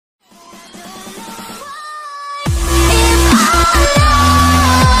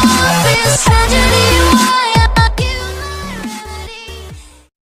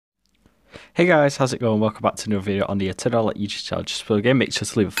Hey guys, how's it going? Welcome back to another video on the Eternal YouTube channel. Just for again, make sure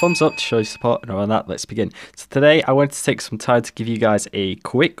to leave a thumbs up to show your support and all that. Let's begin. So today I wanted to take some time to give you guys a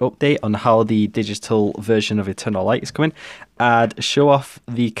quick update on how the digital version of Eternal Light is coming and show off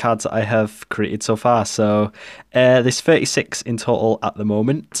the cards that I have created so far. So there's 36 in total at the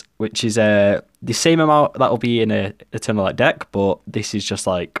moment, which is the same amount that will be in a Eternal Light deck, but this is just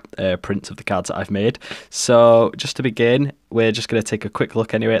like prints of the cards that I've made. So just to begin, we're just going to take a quick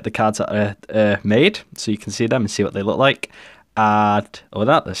look anyway at the cards that are made, so you can see them and see what they look like. And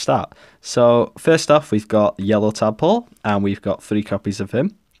let's start. So first off, we've got Yellow Tadpole, and we've got 3 copies of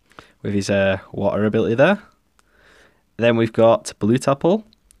him with his water ability there. Then we've got Blue Tadpole,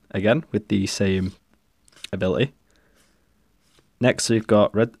 again with the same ability. Next we've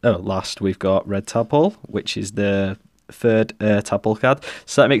got last we've got Red Tadpole, which is the third Tadpole card.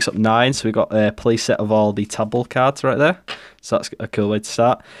 So that makes up 9. So we've got a playset of all the Tadpole cards right there. So that's a cool way to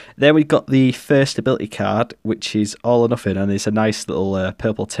start. Then we've got the first ability card, which is All or Nothing, and there's a nice little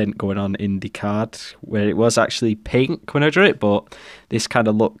purple tint going on in the card where it was actually pink when I drew it, but this kind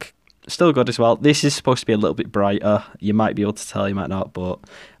of look still good as well. This is supposed to be a little bit brighter. You might be able to tell, you might not, but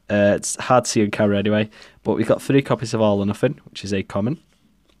it's hard to see on camera anyway. But we've got 3 copies of All or Nothing, which is a common.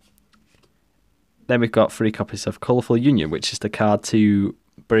 Then we've got 3 copies of Colourful Union, which is the card to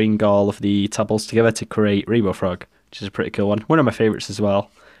bring all of the Tadpoles together to create Rainbow Frog, which is a pretty cool one. One of my favourites as well.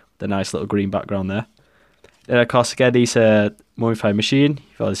 The nice little green background there. Then of course again, these Mummified Machine,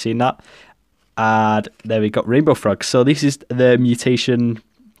 you've already seen that. And then we've got Rainbow Frog. So this is the mutation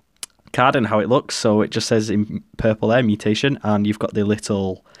card and how it looks. So it just says in purple there, mutation, and you've got the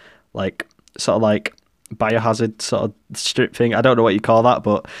little sort of like biohazard sort of strip thing. I don't know what you call that,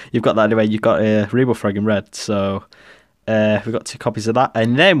 but you've got that anyway. You've got a Rainbow Frog in red. So we've got 2 copies of that.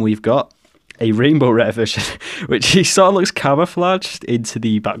 And then we've got a Rainbow Red version, which he sort of looks camouflaged into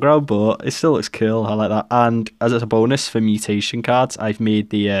the background, but it still looks cool. I like that. And as a bonus for mutation cards, I've made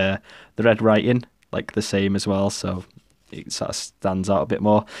the red writing like the same as well. So it sort of stands out a bit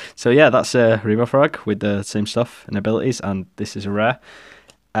more. So yeah, that's a Rainbow Frog with the same stuff and abilities, and this is a rare.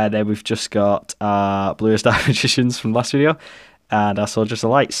 And then we've just got Blue Star Magicians from last video, and our Soldiers of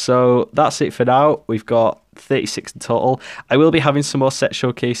Light. So that's it for now. We've got 36 in total. I will be having some more set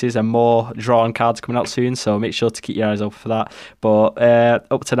showcases and more drawn cards coming out soon, so make sure to keep your eyes open for that. But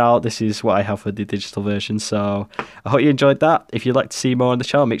up to now, this is what I have for the digital version. So I hope you enjoyed that. If you'd like to see more on the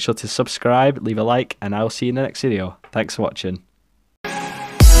channel, make sure to subscribe, leave a like, and I'll see you in the next video. Thanks for watching.